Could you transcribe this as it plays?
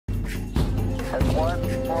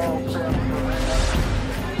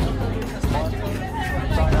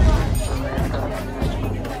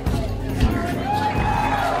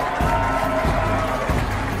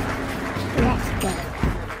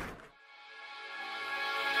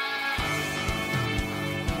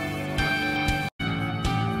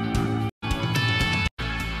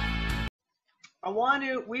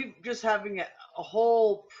We're just having a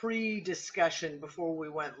whole pre-discussion before we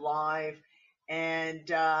went live, and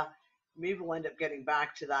maybe we'll end up getting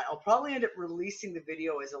back to that. I'll probably end up releasing the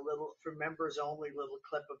video as a little, for members only, little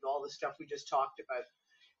clip of all the stuff we just talked about.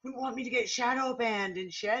 We want me to get shadow banned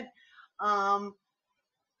and shed. I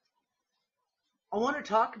want to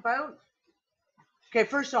talk about, okay,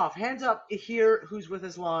 first off, hands up here who's with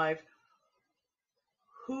us live.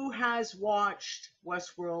 Who has watched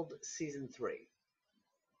Westworld Season 3?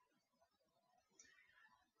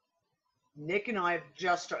 Nick and I have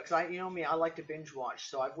just started, because you know me, I like to binge watch,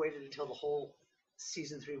 so I've waited until the whole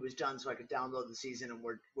Season 3 was done so I could download the season, and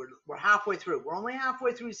we're halfway through. We're only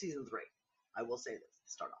halfway through Season 3. I will say this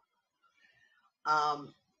to start off.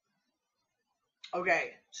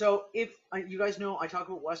 Okay, so if you guys know, I talk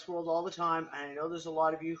about Westworld all the time, and I know there's a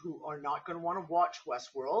lot of you who are not going to want to watch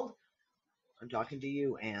Westworld. I'm talking to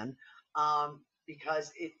you, Anne,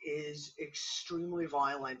 because it is extremely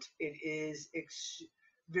violent. It is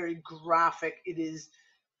very graphic. It is,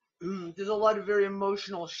 there's a lot of very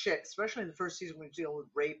emotional shit, especially in the first season when you deal with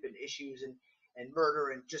rape and issues and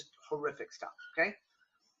murder and just horrific stuff, okay?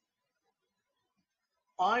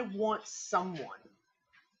 I want someone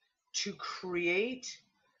to create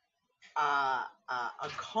a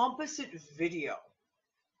composite video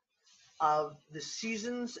of the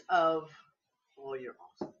seasons of, oh, you're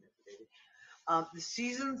awesome, baby. The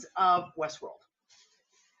seasons of Westworld,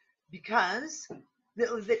 because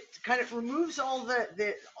that kind of removes all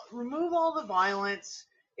remove all the violence,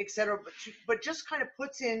 etc., but just kind of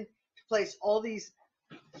puts into place all these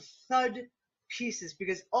thud pieces,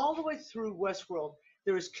 because all the way through Westworld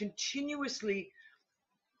there is continuously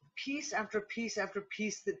piece after piece after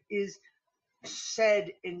piece that is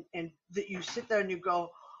said, and that you sit there and you go,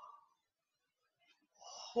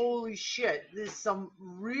 holy shit, there's some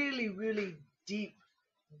really, really deep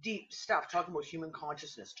stuff, talking about human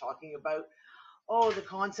consciousness, talking about, the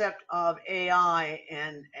concept of AI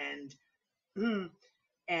and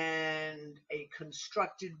a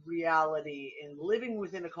constructed reality and living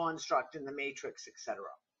within a construct in the Matrix, etc.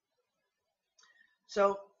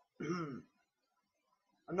 So I'm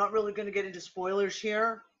not really going to get into spoilers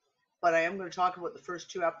here, but I am going to talk about the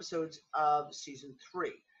first 2 episodes of Season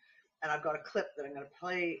 3. And I've got a clip that I'm going to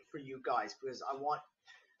play for you guys because I want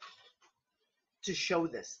to show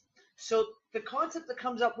this. So the concept that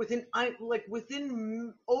comes up within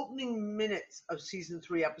opening minutes of Season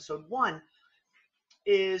 3, Episode 1,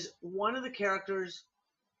 is one of the characters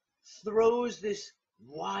throws this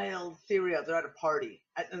wild theory out there at a party,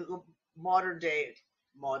 at a modern day,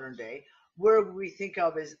 where we think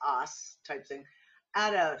of as us type thing,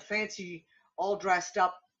 at a fancy, all dressed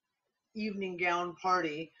up evening gown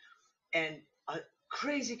party, and a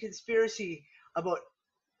crazy conspiracy about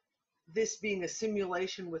this being a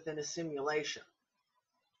simulation within a simulation.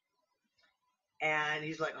 And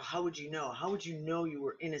he's like, how would you know? How would you know you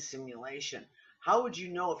were in a simulation? How would you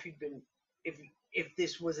know if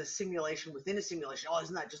this was a simulation within a simulation? Oh,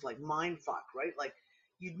 isn't that just like mind fuck, right? Like,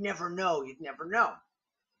 you'd never know.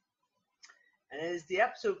 And as the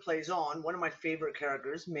episode plays on, one of my favorite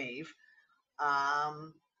characters, Maeve,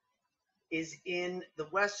 is in the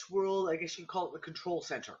Westworld, I guess you'd call it the control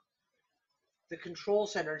center. The control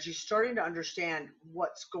center, and she's starting to understand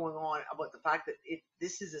what's going on about the fact that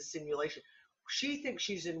this is a simulation. She thinks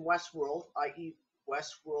she's in Westworld, i.e.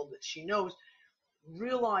 Westworld that she knows,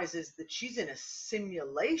 realizes that she's in a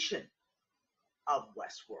simulation of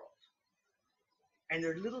Westworld. And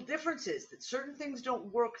there are little differences, that certain things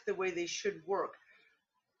don't work the way they should work.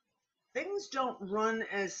 Things don't run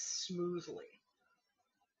as smoothly.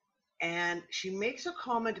 And she makes a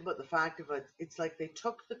comment about the fact of it's like they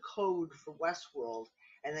took the code for Westworld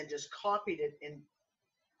and then just copied it and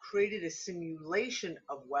created a simulation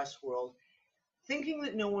of Westworld, thinking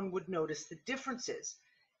that no one would notice the differences.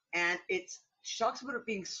 And she talks about it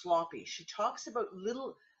being sloppy. She talks about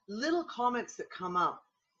little comments that come up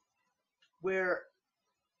where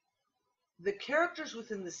the characters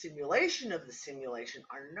within the simulation of the simulation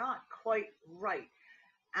are not quite right.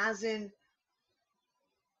 As in,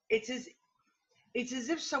 it's as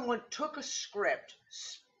if someone took a script,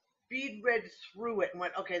 speed read through it, and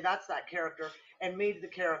went, okay, that's that character, and made the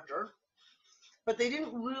character. But they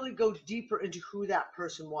didn't really go deeper into who that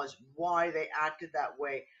person was, why they acted that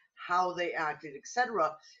way, how they acted,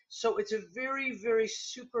 etc. So it's a very, very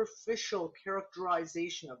superficial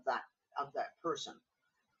characterization of that person.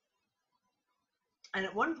 And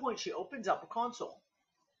at one point she opens up a console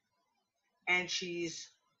and she's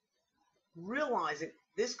realizing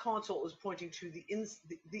this console is pointing to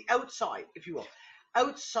the outside, if you will,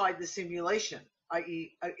 outside the simulation,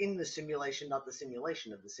 i.e. in the simulation, not the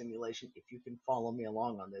simulation of the simulation, if you can follow me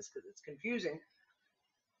along on this, because it's confusing.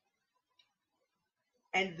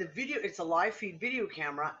 And the video, it's a live feed video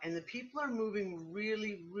camera, and the people are moving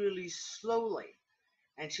really, really slowly.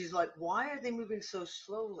 And she's like, why are they moving so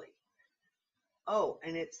slowly? Oh,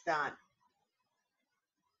 and it's that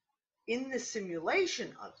in the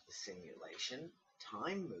simulation of the simulation,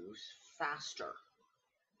 time moves faster,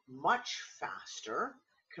 much faster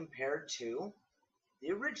compared to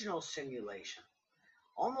the original simulation.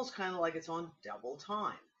 Almost kind of like it's on double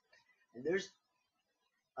time. And there's,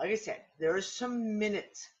 like I said, there are some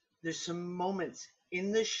minutes, there's some moments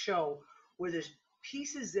in the show where there's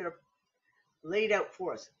pieces that are laid out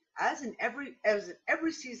for us, as in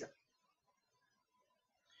every season.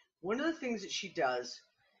 One of the things that she does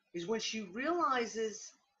is when she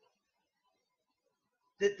realizes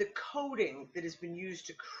that the coding that has been used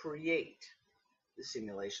to create the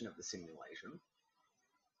simulation of the simulation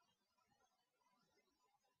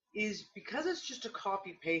is, because it's just a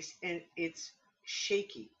copy paste and it's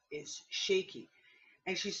shaky.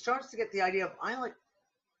 And she starts to get the idea of,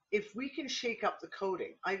 if we can shake up the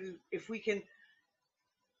coding, if we can,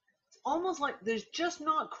 it's almost like there's just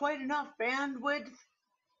not quite enough bandwidth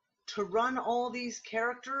to run all these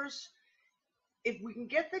characters. If we can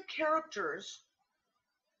get the characters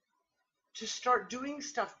to start doing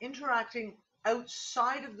stuff, interacting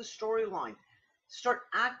outside of the storyline, start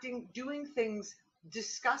acting, doing things,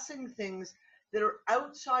 discussing things that are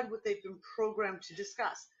outside what they've been programmed to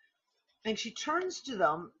discuss. And she turns to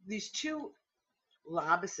them, these two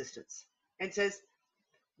lab assistants, and says,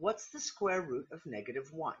 what's the square root of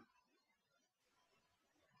 -1?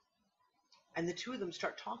 And the two of them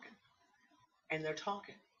start talking, and they're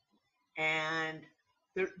talking, and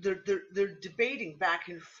they're debating back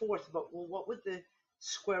and forth about, well, what would the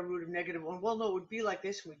square root of -1? Well, no, it would be like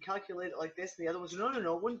this, and we calculate it like this. And the other ones,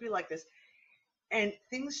 no, it wouldn't be like this. And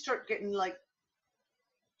things start getting like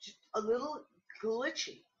just a little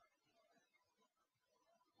glitchy.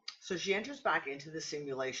 So she enters back into the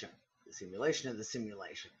simulation of the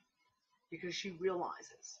simulation, because she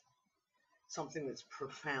realizes something that's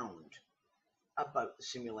profound about the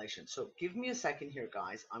simulation. So give me a second here,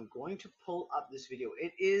 guys. I'm going to pull up this video.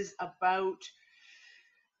 It is about,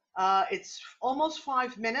 it's almost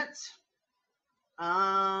 5 minutes.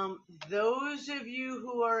 Those of you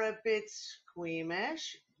who are a bit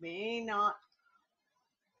squeamish may not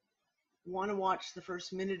want to watch the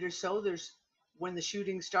first minute or so. When the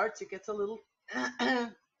shooting starts, it gets a little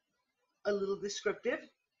a little descriptive.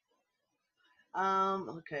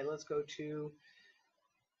 Okay, let's go to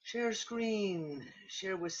share screen,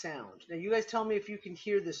 share with sound. Now you guys tell me if you can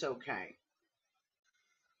hear this okay.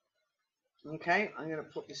 Okay, I'm gonna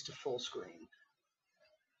put this to full screen.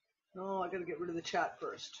 No, I gotta get rid of the chat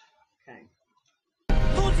first. Okay.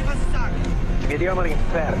 Ti vediamo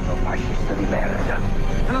all'inferno, fascista di merda.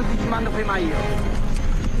 E non ti ci mando prima io.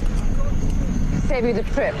 Save you the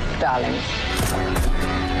trip, darling.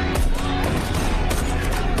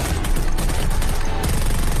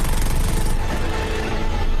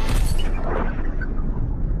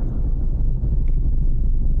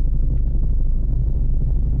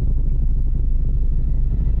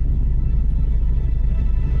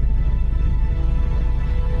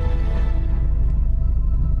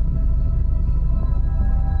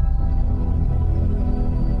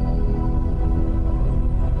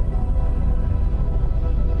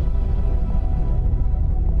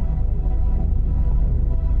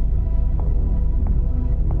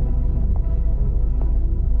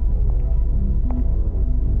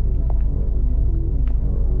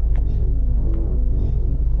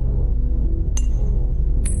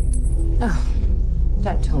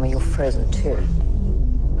 Don't tell me you're frozen too.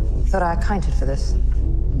 Thought I accounted for this.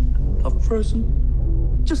 I'm frozen.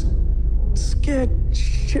 Just scared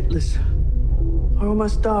shitless. I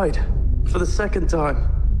almost died. For the second time.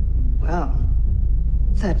 Well,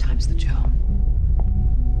 third time's the charm.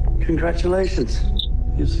 Congratulations.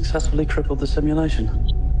 You successfully crippled the simulation.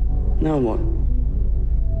 Now what?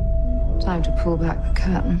 Time to pull back the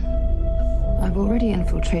curtain. I've already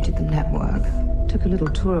infiltrated the network. Took a little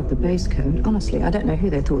tour of the base code. Honestly, I don't know who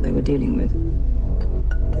they thought they were dealing with.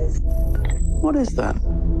 What is that?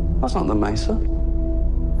 That's not the Mesa.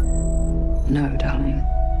 No, darling.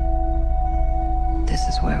 This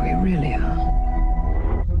is where we really are.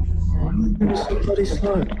 You're so bloody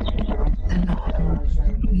slow. They're not.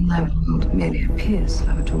 The lab world merely appears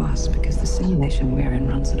slow to us because the simulation we're in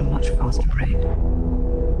runs at a much faster rate.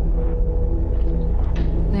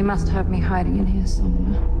 They must have me hiding in here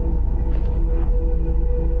somewhere.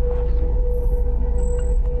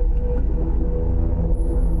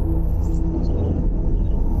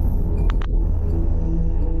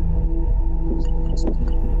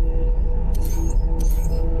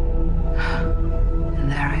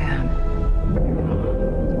 And there I am.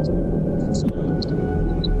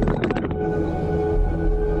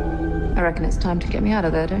 I reckon it's time to get me out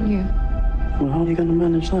of there, don't you? Well, how are you going to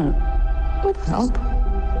manage that? With help.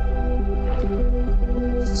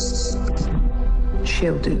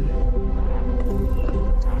 She'll do.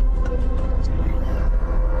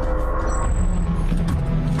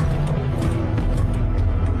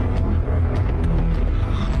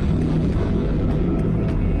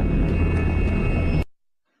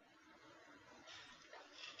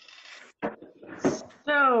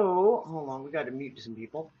 So, hold on, we got to mute some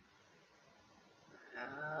people.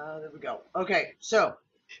 There we go. Okay, so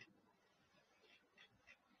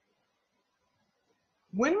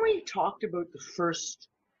when we talked about the first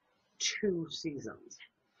 2 seasons,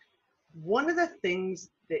 one of the things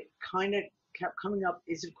that kind of kept coming up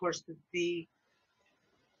is, of course, the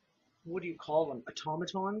what do you call them?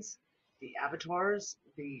 Automatons, the avatars,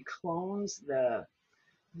 the clones,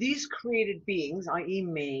 these created beings, i.e.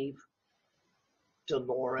 Maeve,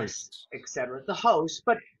 Dolores, etc., the host,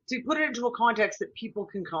 but to put it into a context that people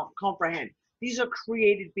can comprehend, these are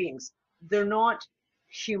created beings. They're not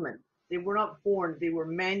human. They were not born. They were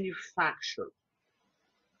manufactured.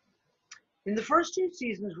 In the first 2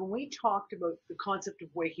 seasons, when we talked about the concept of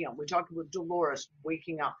waking up, we talked about Dolores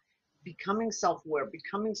waking up, becoming self-aware,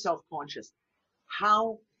 becoming self-conscious,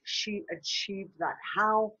 how she achieved that,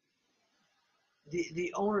 how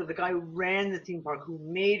the owner, the guy who ran the theme park, who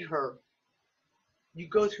made her, you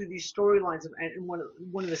go through these storylines, and one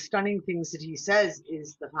of the stunning things that he says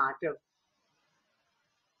is the fact of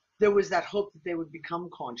there was that hope that they would become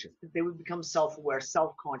conscious, that they would become self-aware,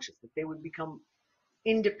 self-conscious, that they would become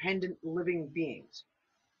independent living beings.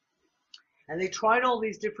 And they tried all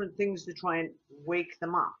these different things to try and wake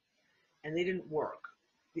them up, and they didn't work.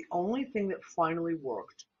 The only thing that finally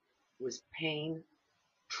worked was pain,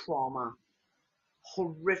 trauma,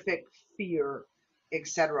 horrific fear,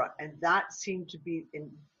 etc. And that seemed to be, in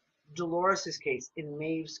Dolores's case, in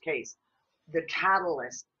Maeve's case, the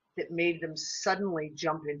catalyst that made them suddenly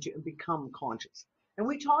jump into and become conscious. And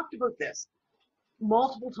we talked about this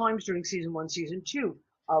multiple times during season 1, season 2,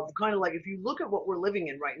 of kind of like, if you look at what we're living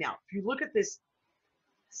in right now, if you look at this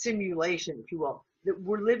simulation, if you will, that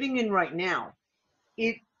we're living in right now,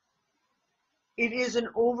 it is an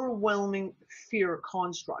overwhelming fear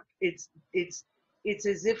construct. It's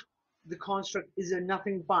as if the construct is a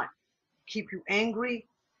nothing but keep you angry,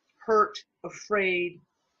 hurt, afraid,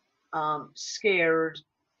 scared,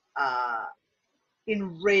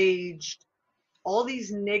 enraged. All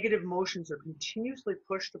these negative emotions are continuously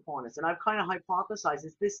pushed upon us. And I've kind of hypothesized,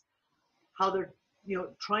 is this how they're,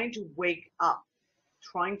 trying to wake up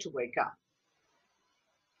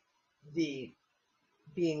the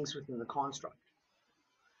beings within the construct.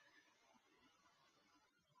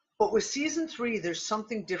 But with season 3, there's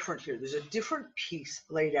something different here. There's a different piece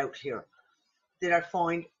laid out here that I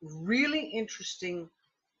find really interesting,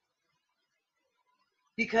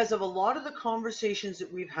 because of a lot of the conversations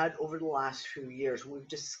that we've had over the last few years. We've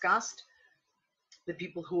discussed the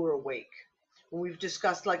people who are awake. When we've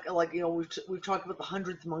discussed, we've talked about the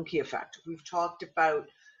 100th monkey effect. We've talked about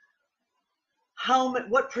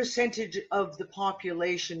what percentage of the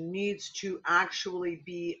population needs to actually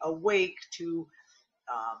be awake to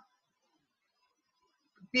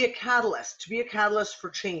be a catalyst, for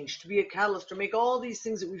change, to be a catalyst, to make all these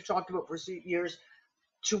things that we've talked about for years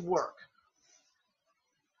to work.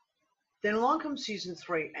 Then along comes season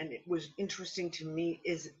 3, and it was interesting to me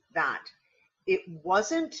is that it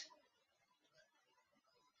wasn't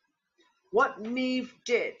what Maeve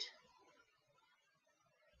did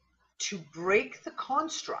to break the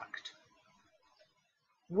construct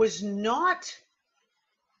was not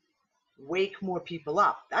wake more people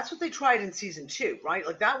up. That's what they tried in season 2, right?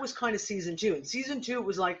 Like, that was kind of season 2. In season 2, it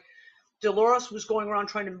was like Dolores was going around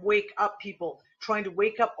trying to wake up people, trying to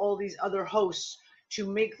wake up all these other hosts to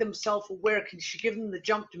make them self-aware. Can she give them the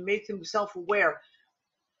jump to make them self-aware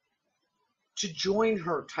to join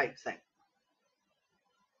her type thing?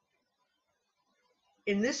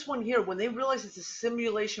 In this one here, when they realize it's a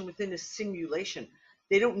simulation within a simulation,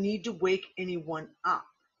 they don't need to wake anyone up.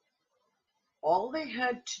 All they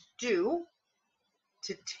had to do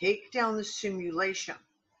to take down the simulation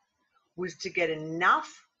was to get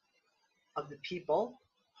enough of the people,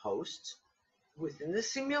 hosts, within the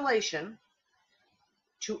simulation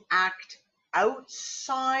to act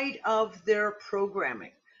outside of their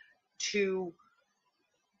programming, to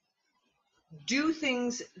do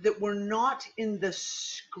things that were not in the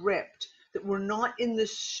script, that were not in the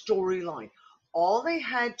storyline. All they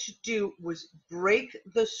had to do was break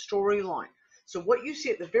the storyline. So what you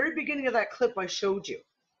see at the very beginning of that clip I showed you,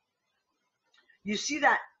 you see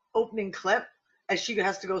that opening clip as she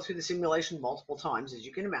has to go through the simulation multiple times, as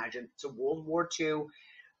you can imagine. It's a World War II.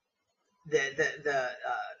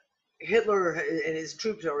 Hitler and his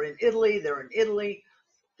troops are in Italy. They're in Italy.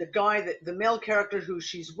 The male character who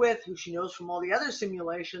she's with, who she knows from all the other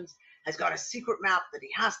simulations, has got a secret map that he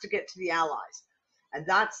has to get to the Allies. And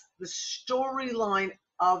that's the storyline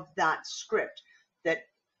of that script, that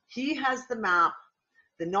he has the map.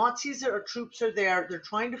 The Nazis or troops are there. They're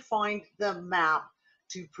trying to find the map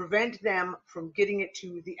to prevent them from getting it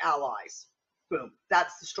to the Allies. Boom.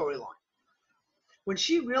 That's the storyline. When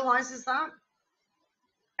she realizes that,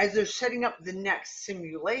 as they're setting up the next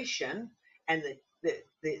simulation, and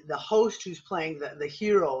the host who's playing the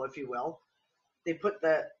hero, if you will, they put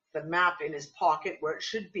the map in his pocket where it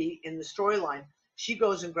should be in the storyline. She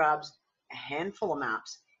goes and grabs a handful of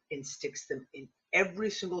maps and sticks them in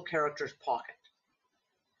every single character's pocket.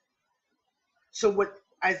 So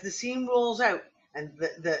as the scene rolls out and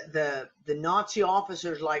the Nazi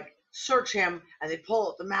officers like search him and they pull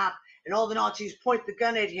out the map and all the Nazis point the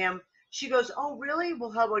gun at him, she goes, "Oh, really?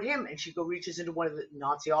 Well, how about him?" And she reaches into one of the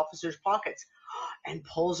Nazi officers' pockets and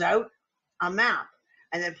pulls out a map,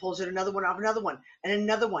 and then pulls out another one, and another one, and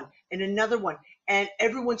another one, and another one. And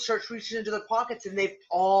everyone starts reaching into their pockets, and they've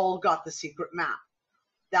all got the secret map.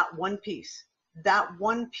 That one piece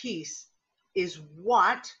is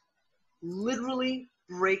what literally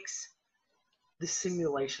breaks the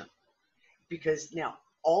simulation. Because now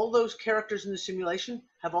all those characters in the simulation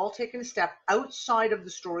have all taken a step outside of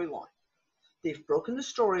the storyline. They've broken the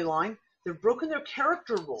storyline. They've broken their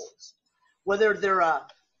character roles. Whether they're a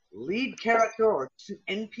lead character or an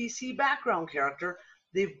NPC background character,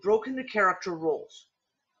 they've broken the character roles.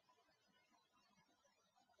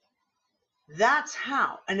 That's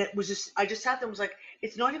how. And it was just, I just sat there and was like,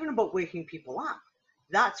 it's not even about waking people up.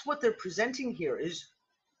 That's what they're presenting here is,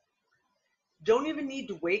 don't even need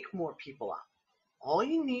to wake more people up. All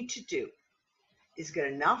you need to do is get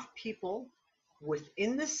enough people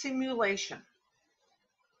within the simulation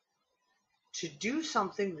to do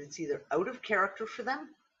something that's either out of character for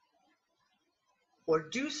them or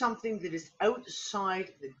do something that is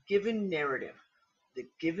outside the given narrative, the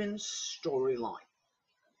given storyline.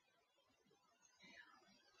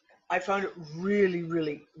 I found it really,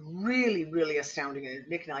 really, really, really astounding. And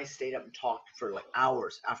Nick and I stayed up and talked for like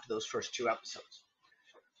hours after those first 2 episodes.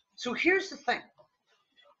 So here's the thing.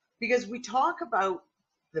 Because we talk about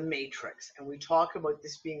the Matrix and we talk about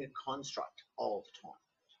this being a construct all the time.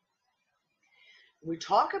 We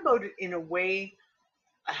talk about it in a way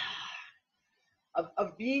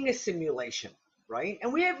of being a simulation, right?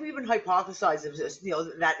 And we have even hypothesized of this,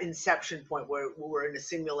 that inception point where we're in a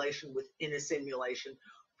simulation within a simulation,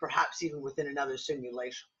 perhaps even within another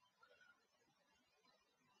simulation.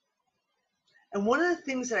 And one of the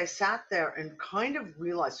things that I sat there and kind of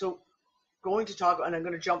realized, so going to talk, and I'm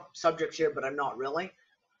going to jump subjects here, but I'm not really,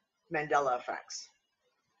 Mandela effects.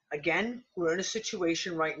 Again, we're in a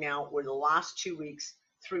situation right now where the last 2 weeks,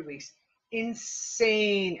 3 weeks,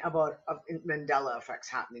 insane about Mandela effects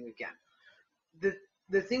happening again.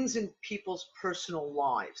 The things in people's personal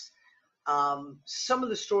lives. Some of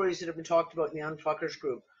the stories that have been talked about in the Unfuckers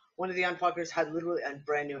group. One of the Unfuckers had literally a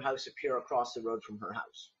brand new house appear across the road from her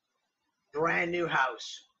house. Brand new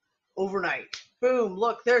house. Overnight. Boom,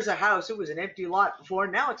 look, there's a house. It was an empty lot before.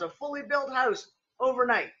 Now it's a fully built house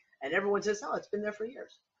overnight. And everyone says, oh, it's been there for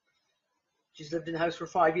years. She's lived in the house for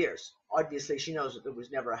 5 years. Obviously, she knows that there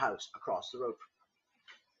was never a house across the road.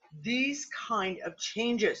 These kind of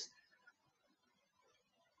changes.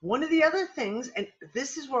 One of the other things, and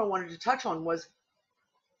this is where I wanted to touch on, was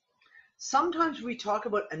sometimes we talk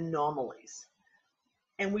about anomalies.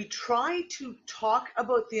 And we try to talk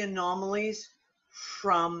about the anomalies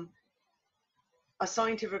from a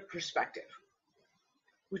scientific perspective.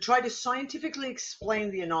 We try to scientifically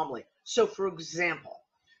explain the anomaly. So, for example,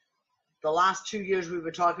 the last 2 years we've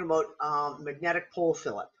been talking about magnetic pole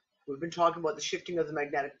fill-up. We've been talking about the shifting of the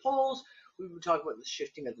magnetic poles. We've been talking about the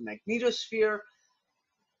shifting of the magnetosphere.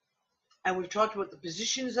 And we've talked about the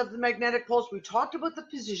positions of the magnetic poles. We've talked about the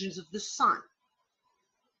positions of the sun.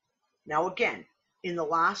 Now, again, in the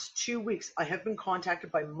last 2 weeks, I have been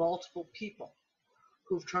contacted by multiple people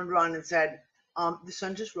who've turned around and said, The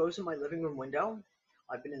sun just rose in my living room window.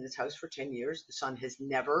 I've been in this house for 10 years. The sun has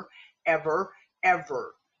never, ever,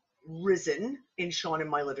 ever risen and shone in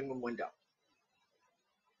my living room window.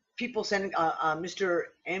 People sending Mr.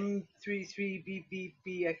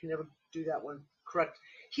 M33BBB, I can never do that one correct.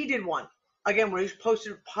 He did one again where he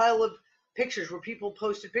posted a pile of pictures where people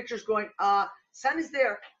posted pictures going, sun is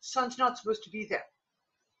there, sun's not supposed to be there.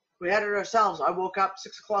 We had it ourselves. I woke up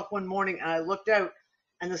 6 o'clock one morning and I looked out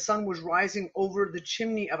and the sun was rising over the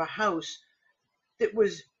chimney of a house that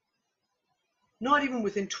was not even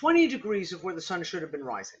within 20 degrees of where the sun should have been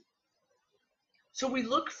rising. So we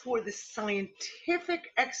look for the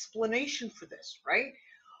scientific explanation for this, right?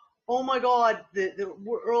 Oh my God, the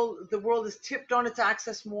world is tipped on its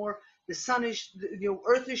axis more. The sun is,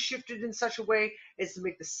 Earth is shifted in such a way as to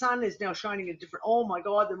make the sun is now shining a different. Oh my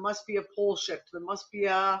God, there must be a pole shift. There must be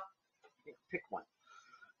a, pick one.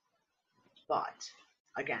 But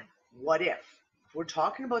again, what if we're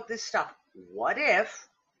talking about this stuff? What if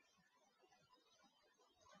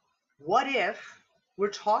we're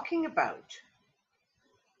talking about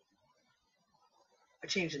a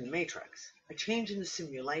change in the matrix, a change in the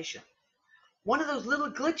simulation? One of those little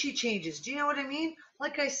glitchy changes. Do you know what I mean?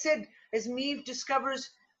 Like I said, as Maeve discovers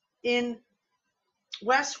in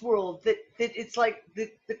Westworld, that it's like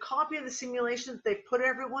the copy of the simulation that they put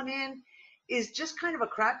everyone in is just kind of a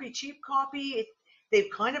crappy, cheap copy. They've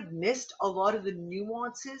kind of missed a lot of the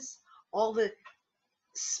nuances, all the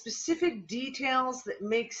specific details that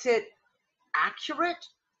makes it accurate.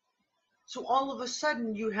 So all of a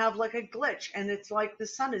sudden you have like a glitch and it's like the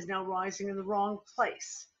sun is now rising in the wrong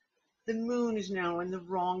place. The moon is now in the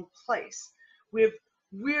wrong place. We have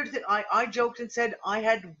weird that I joked and said I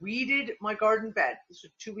had weeded my garden bed. This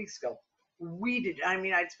was 2 weeks ago. Weeded. I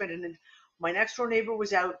mean, I'd spent it. My next door neighbor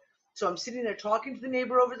was out. So I'm sitting there talking to the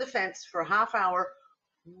neighbor over the fence for a half hour,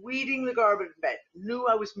 weeding the garden bed. Knew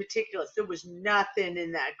I was meticulous. There was nothing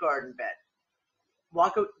in that garden bed.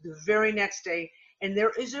 Walk out the very next day, and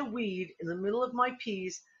there is a weed in the middle of my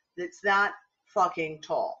peas that's that fucking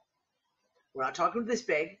tall. We're not talking this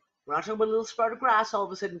big. We're not talking about a little sprout of grass all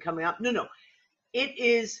of a sudden coming up. No. It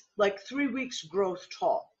is like 3 weeks growth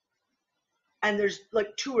tall. And there's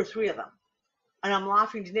like 2 or 3 of them. And I'm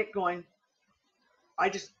laughing to Nick going, I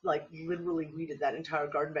just like literally weeded that entire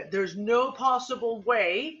garden bed. There's no possible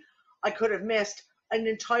way I could have missed an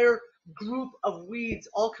entire group of weeds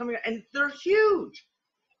all coming out. And they're huge.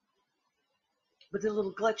 But they're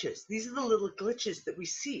little glitches. These are the little glitches that we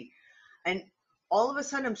see. And all of a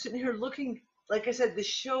sudden I'm sitting here looking, like I said, the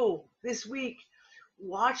show this week,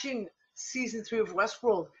 watching season 3 of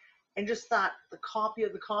Westworld, and just that the copy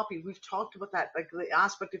of the copy. We've talked about that, like the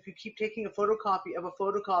aspect, if you keep taking a photocopy of a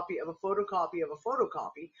photocopy of a photocopy of a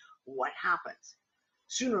photocopy, what happens?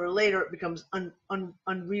 Sooner or later it becomes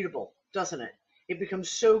unreadable, doesn't it? It becomes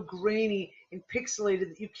so grainy and pixelated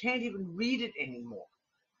that you can't even read it anymore.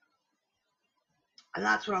 And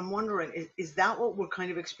that's what I'm wondering, is that what we're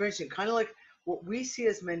kind of experiencing? Kind of like what we see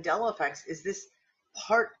as Mandela effects, is this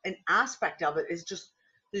part, an aspect of it is just,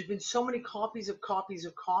 there's been so many copies of copies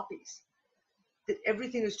of copies that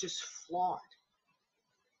everything is just flawed.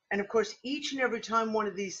 And of course, each and every time one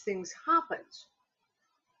of these things happens,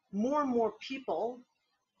 more and more people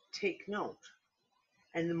take note.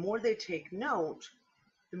 And the more they take note,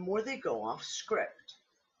 the more they go off script.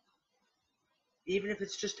 Even if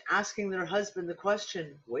it's just asking their husband the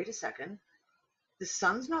question, wait a second, the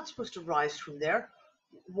sun's not supposed to rise from there.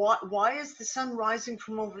 Why is the sun rising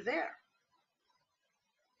from over there?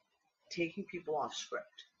 Taking people off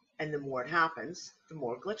script. And the more it happens, the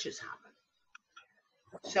more glitches happen.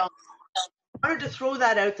 So I wanted to throw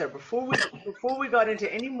that out there before we got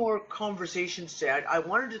into any more conversations today. I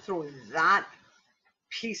wanted to throw that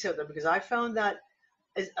piece out there because I found that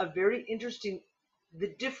as a very interesting, the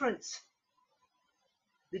difference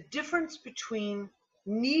between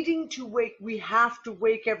needing to wake, we have to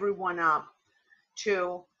wake everyone up,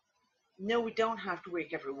 to no, we don't have to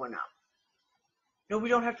wake everyone up. No, we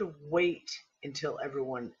don't have to wait until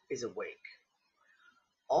everyone is awake.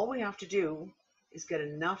 All we have to do is get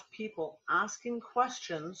enough people asking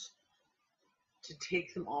questions to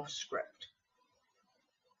take them off script,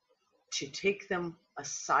 to take them a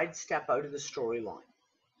sidestep out of the storyline,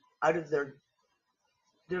 out of their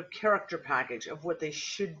character package of what they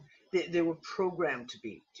were programmed to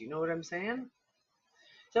be. Do you know what I'm saying?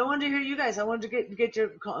 So I wanted to hear you guys. I wanted to get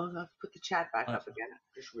your. I'll put the chat back up again. I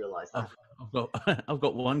just realized that. I've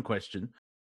got one question.